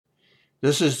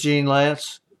This is Gene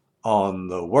Lance on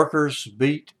the Workers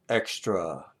Beat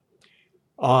Extra.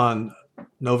 On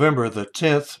November the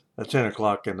 10th at 10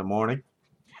 o'clock in the morning,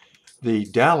 the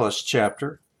Dallas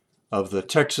chapter of the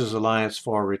Texas Alliance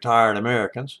for Retired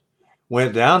Americans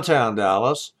went downtown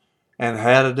Dallas and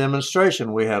had a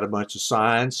demonstration. We had a bunch of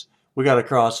signs. We got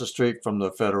across the street from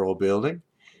the federal building,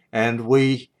 and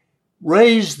we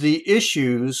raised the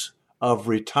issues of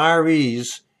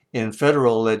retirees in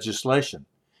federal legislation,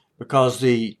 because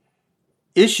the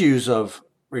issues of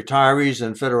retirees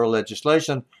in federal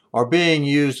legislation are being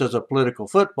used as a political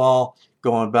football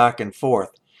going back and forth.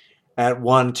 At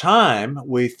one time,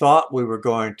 we thought we were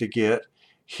going to get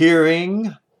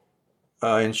hearing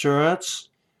insurance,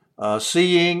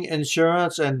 seeing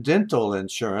insurance, and dental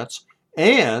insurance,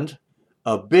 and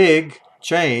a big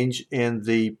change in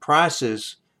the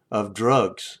prices of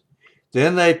drugs.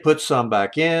 Then they put some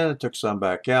back in, took some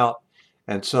back out,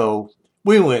 and so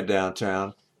we went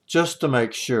downtown just to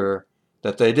make sure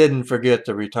that they didn't forget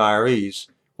the retirees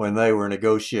when they were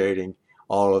negotiating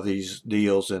all of these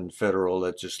deals in federal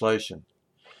legislation.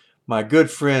 My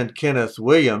good friend Kenneth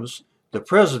Williams, the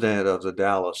president of the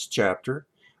Dallas chapter,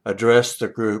 addressed the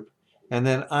group, and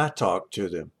then I talked to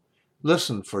them.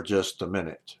 Listen for just a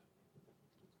minute.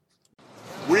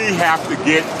 We have to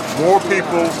get more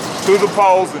people to the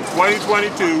polls in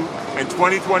 2022 and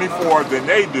 2024 than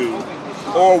they do,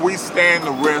 or we stand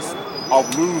the risk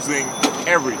of losing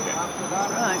everything.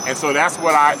 And so that's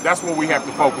what we have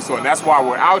to focus on. That's why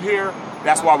we're out here.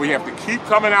 That's why we have to keep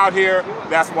coming out here.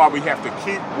 That's why we have to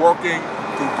keep working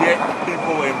to get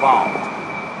people involved.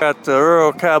 At the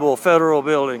Earl Cabell Federal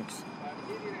Buildings,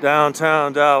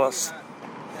 downtown Dallas.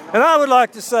 And I would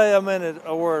like to say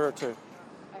a word or two.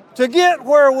 To get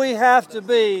where we have to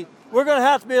be, we're going to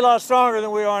have to be a lot stronger than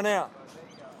we are now.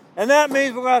 And that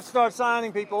means we're going to have to start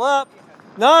signing people up,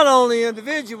 not only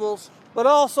individuals, but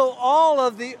also all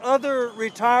of the other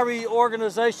retiree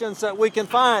organizations that we can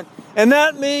find. And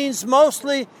that means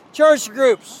mostly church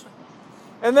groups.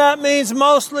 And that means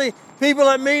mostly people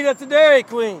that meet at the Dairy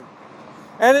Queen.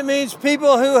 And it means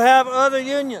people who have other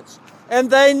unions. And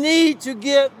they need to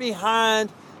get behind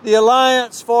the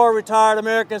Alliance for Retired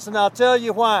Americans, and I'll tell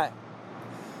you why.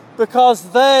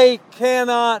 Because they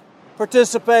cannot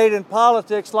participate in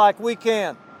politics like we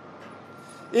can.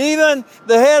 Even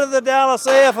the head of the Dallas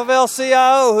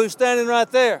AFL-CIO, who's standing right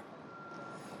there,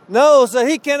 knows that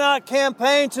he cannot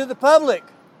campaign to the public,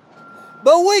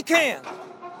 but we can.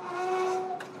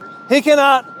 He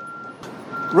cannot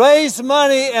raise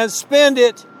money and spend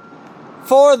it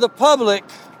for the public,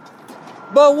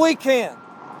 but we can.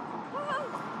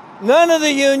 None of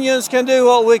the unions can do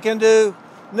what we can do.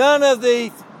 None of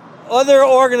the other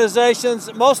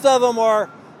organizations, most of them are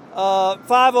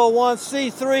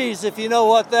 501c3s, if you know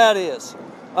what that is,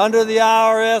 under the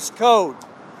IRS code.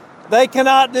 They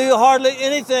cannot do hardly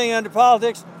anything under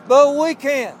politics, but we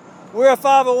can. We're a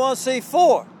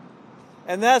 501c4.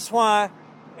 And that's why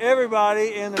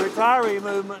everybody in the retiree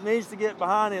movement needs to get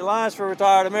behind the Alliance for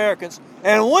Retired Americans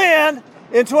and win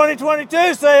in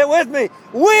 2022. Say it with me.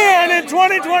 Win in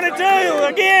 2022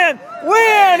 again.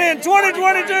 Win in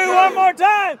 2022 one more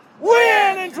time.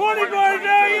 Win in 2022.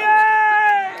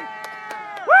 Yay!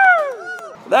 Woo!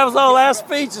 That was our last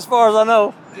speech as far as I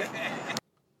know.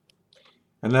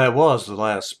 And that was the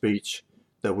last speech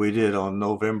that we did on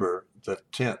November the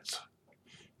 10th,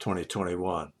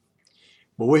 2021.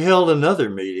 But we held another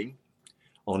meeting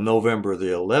on November the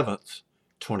 11th,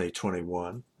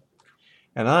 2021.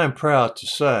 And I am proud to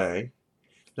say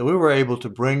that we were able to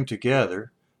bring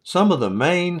together some of the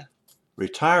main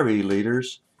retiree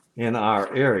leaders in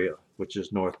our area, which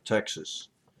is North Texas.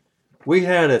 We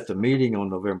had at the meeting on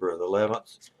November the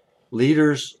 11th,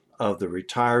 leaders of the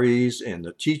retirees in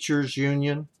the teachers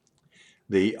union,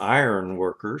 the iron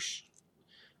workers,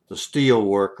 the steel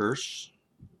workers,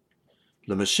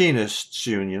 the machinists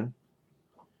union,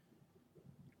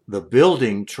 the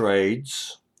building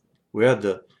trades. We had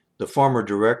the former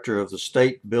director of the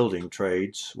state building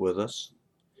trades with us.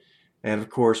 And of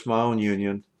course, my own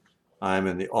union, I'm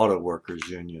in the auto workers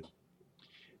union.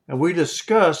 And we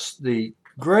discussed the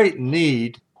great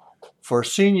need for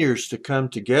seniors to come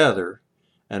together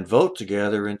and vote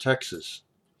together in Texas.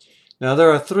 Now,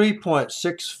 there are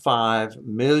 3.65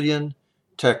 million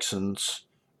Texans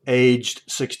aged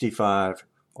 65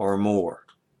 or more.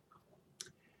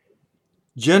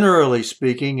 Generally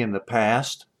speaking, in the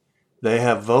past, they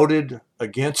have voted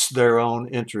against their own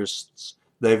interests.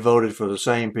 They voted for the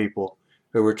same people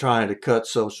who were trying to cut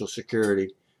Social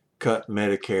Security, cut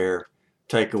Medicare,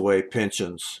 take away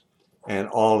pensions, and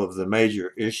all of the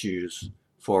major issues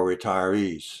for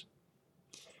retirees.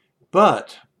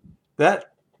 But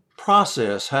that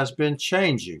process has been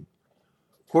changing.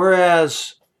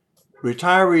 Whereas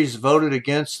retirees voted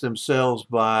against themselves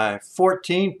by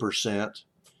 14%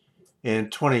 in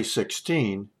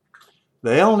 2016,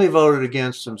 they only voted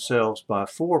against themselves by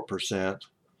 4%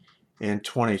 in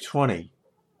 2020.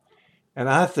 And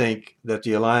I think that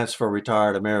the Alliance for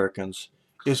Retired Americans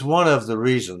is one of the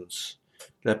reasons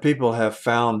that people have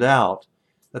found out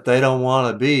that they don't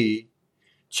want to be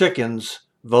chickens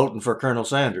voting for Colonel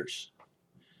Sanders.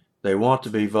 They want to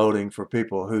be voting for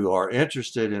people who are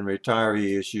interested in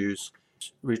retiree issues.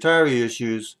 Retiree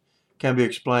issues can be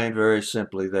explained very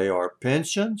simply. They are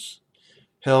pensions,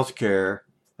 health care,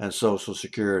 and Social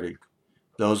Security.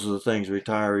 Those are the things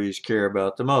retirees care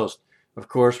about the most. Of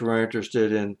course, we're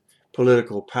interested in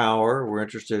political power. We're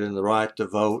interested in the right to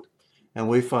vote, and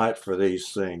we fight for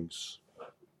these things.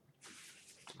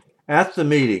 At the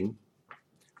meeting,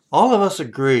 all of us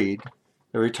agreed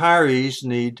that retirees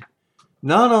need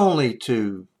not only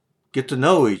to get to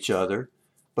know each other,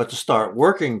 but to start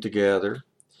working together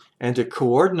and to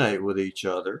coordinate with each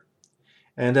other,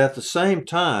 and at the same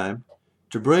time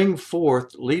to bring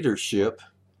forth leadership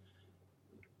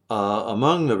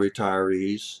among the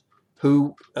retirees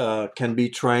who can be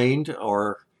trained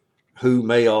or who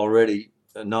may already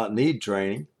not need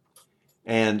training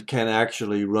and can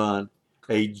actually run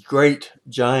a great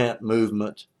giant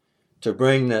movement to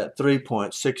bring that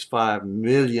 3.65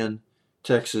 million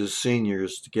Texas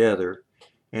seniors together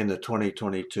in the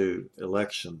 2022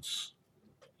 elections.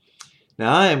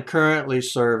 Now, I am currently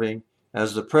serving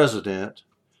as the president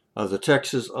of the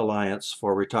Texas Alliance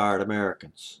for Retired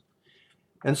Americans.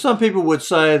 And some people would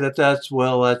say that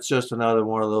that's just another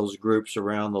one of those groups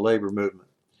around the labor movement.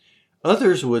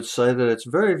 Others would say that it's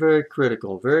very, very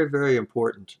critical, very, very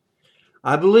important.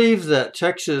 I believe that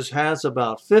Texas has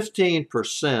about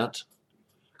 15%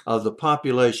 of the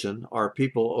population are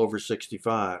people over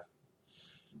 65.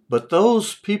 But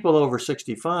those people over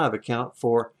 65 account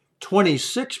for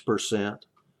 26%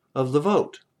 of the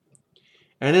vote.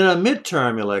 And in a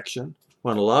midterm election,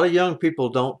 when a lot of young people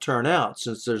don't turn out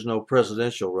since there's no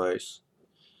presidential race,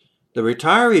 the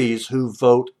retirees who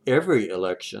vote every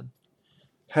election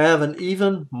have an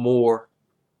even more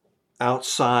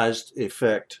outsized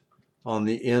effect on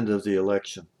the end of the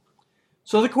election.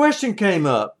 So the question came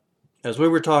up as we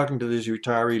were talking to these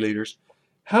retiree leaders,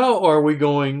 how are we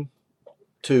going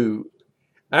to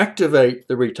activate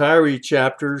the retiree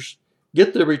chapters,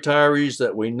 get the retirees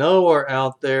that we know are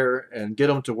out there and get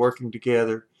them to working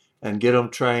together and get them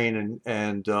trained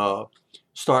and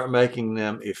start making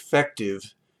them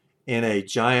effective in a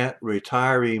giant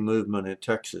retiree movement in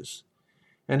Texas.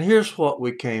 And here's what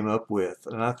we came up with,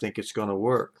 and I think it's going to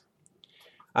work.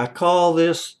 I call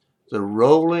this the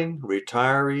Rolling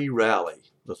Retiree Rally,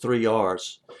 the 3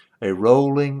 R's, a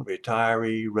Rolling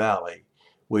Retiree Rally.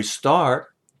 We start,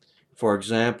 for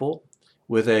example,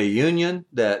 with a union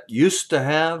that used to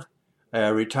have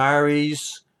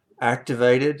retirees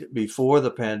activated before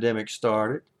the pandemic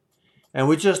started, and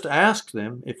we just ask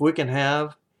them if we can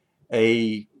have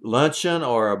a luncheon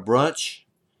or a brunch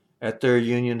at their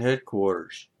union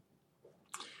headquarters.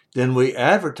 Then we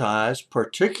advertise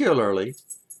particularly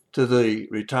to the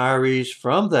retirees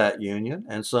from that union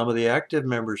and some of the active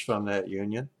members from that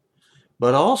union,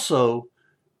 but also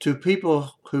to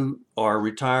people who are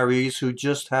retirees who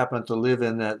just happen to live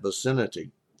in that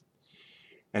vicinity,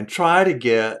 and try to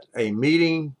get a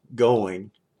meeting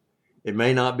going. It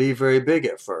may not be very big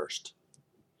at first.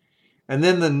 And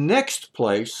then the next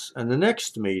place and the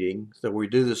next meeting that we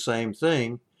do the same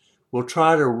thing, we'll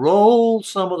try to roll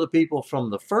some of the people from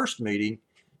the first meeting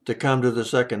to come to the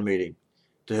second meeting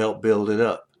to help build it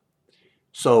up.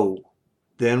 So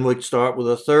then we start with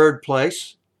a third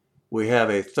place. We have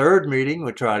a third meeting.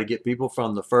 We try to get people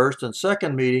from the first and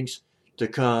second meetings to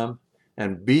come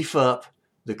and beef up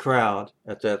the crowd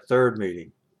at that third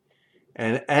meeting.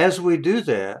 And as we do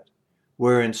that,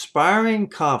 we're inspiring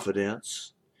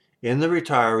confidence in the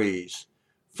retirees.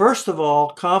 First of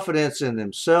all, confidence in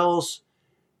themselves.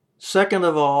 Second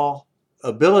of all,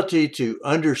 ability to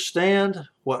understand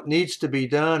what needs to be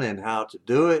done and how to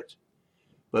do it.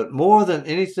 But more than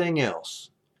anything else,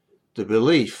 the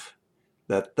belief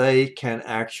that they can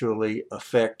actually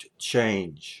affect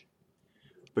change.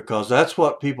 Because that's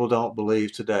what people don't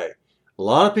believe today. A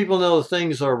lot of people know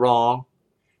things are wrong.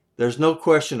 There's no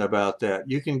question about that.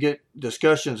 You can get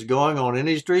discussions going on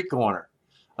any street corner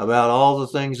about all the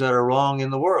things that are wrong in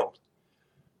the world.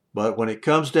 But when it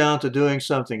comes down to doing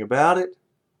something about it,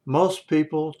 most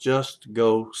people just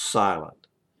go silent.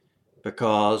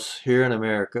 Because here in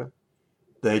America,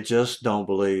 they just don't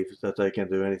believe that they can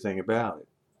do anything about it.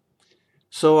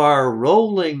 So our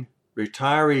rolling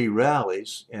retiree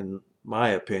rallies, in my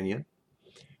opinion,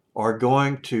 are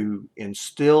going to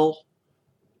instill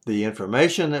the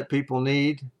information that people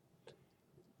need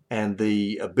and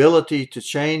the ability to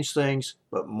change things,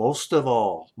 but most of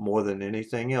all, more than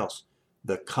anything else,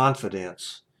 the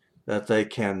confidence that they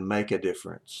can make a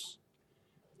difference.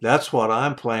 That's what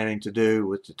I'm planning to do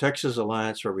with the Texas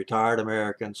Alliance for Retired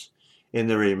Americans in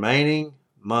the remaining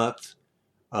month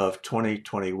of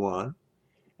 2021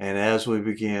 and as we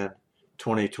begin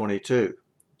 2022.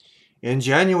 In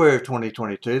January of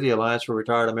 2022, the Alliance for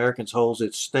Retired Americans holds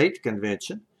its state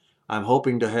convention. I'm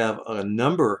hoping to have a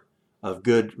number of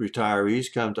good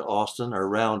retirees come to Austin or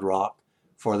Round Rock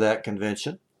for that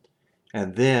convention.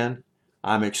 And then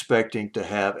I'm expecting to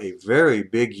have a very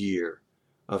big year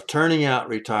of turning out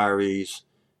retirees,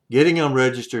 getting them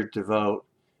registered to vote,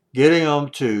 getting them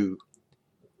to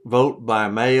vote by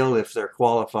mail if they're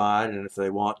qualified and if they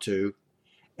want to,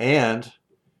 and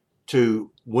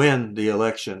to win the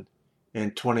election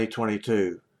in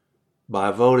 2022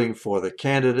 by voting for the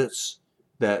candidates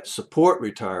that support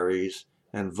retirees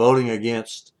and voting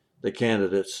against the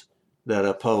candidates that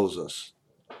oppose us.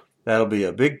 That'll be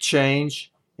a big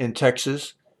change in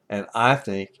Texas, and I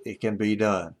think it can be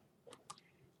done.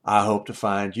 I hope to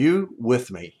find you with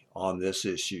me on this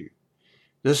issue.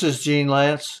 This is Gene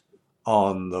Lance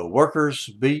on the Workers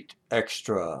Beat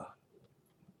Extra.